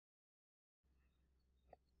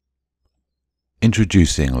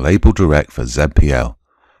Introducing LabelDirect for ZPL,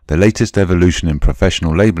 the latest evolution in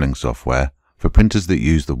professional labeling software for printers that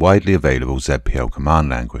use the widely available ZPL command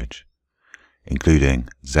language, including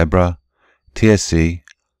Zebra, TSC,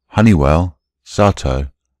 Honeywell, Sato,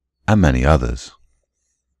 and many others.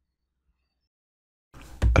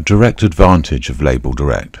 A direct advantage of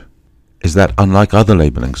LabelDirect is that unlike other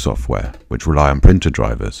labeling software, which rely on printer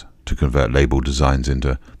drivers to convert label designs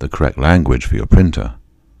into the correct language for your printer,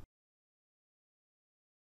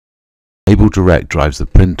 LabelDirect drives the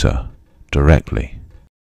printer directly.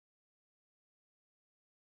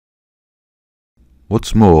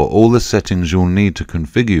 What's more, all the settings you'll need to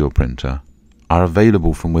configure your printer are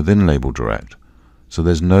available from within LabelDirect, so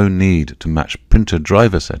there's no need to match printer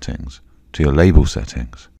driver settings to your label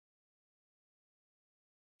settings.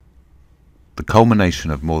 The culmination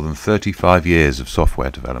of more than 35 years of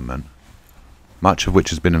software development, much of which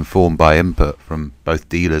has been informed by input from both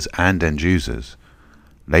dealers and end users,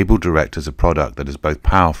 LabelDirect is a product that is both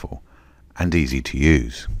powerful and easy to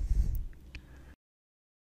use.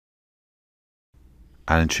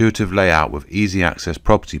 An intuitive layout with easy access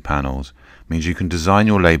property panels means you can design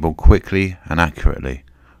your label quickly and accurately,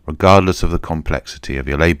 regardless of the complexity of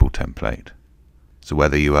your label template. So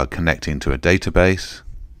whether you are connecting to a database,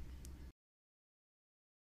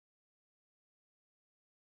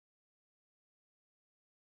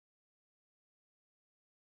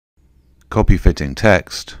 copy-fitting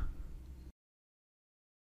text,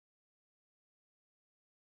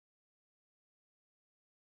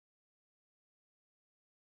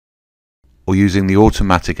 or using the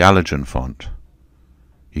automatic allergen font,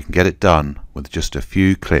 you can get it done with just a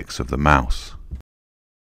few clicks of the mouse.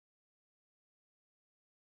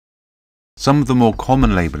 Some of the more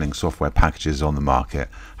common labeling software packages on the market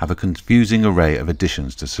have a confusing array of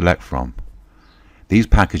additions to select from. These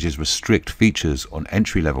packages restrict features on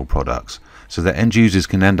entry-level products so that end users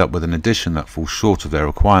can end up with an addition that falls short of their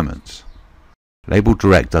requirements.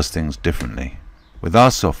 LabelDirect does things differently. With our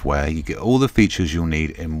software, you get all the features you'll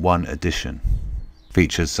need in one addition.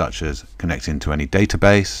 Features such as connecting to any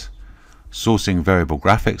database, sourcing variable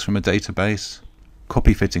graphics from a database,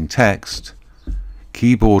 copy-fitting text,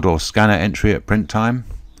 keyboard or scanner entry at print time,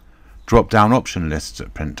 drop-down option lists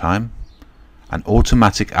at print time, an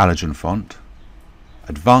automatic allergen font,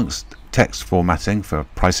 advanced text formatting for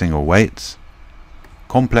pricing or weights,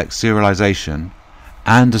 complex serialization,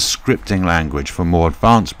 and a scripting language for more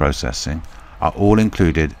advanced processing are all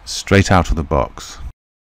included straight out of the box.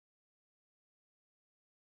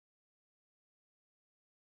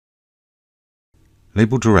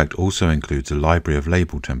 LabelDirect also includes a library of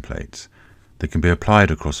label templates that can be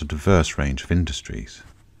applied across a diverse range of industries.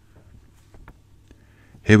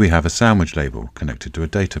 Here we have a sandwich label connected to a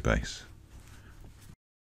database.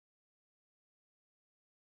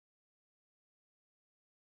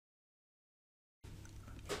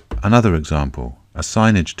 Another example, a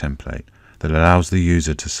signage template that allows the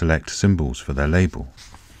user to select symbols for their label.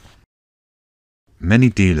 Many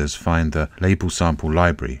dealers find the label sample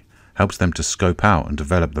library helps them to scope out and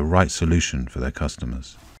develop the right solution for their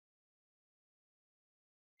customers.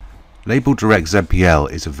 LabelDirect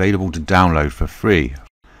ZPL is available to download for free.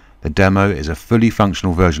 The demo is a fully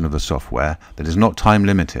functional version of the software that is not time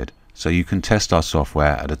limited, so you can test our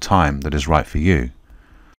software at a time that is right for you.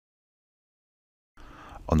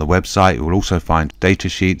 On the website you will also find data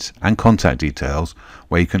sheets and contact details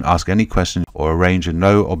where you can ask any question or arrange a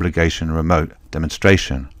no obligation remote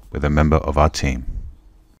demonstration with a member of our team.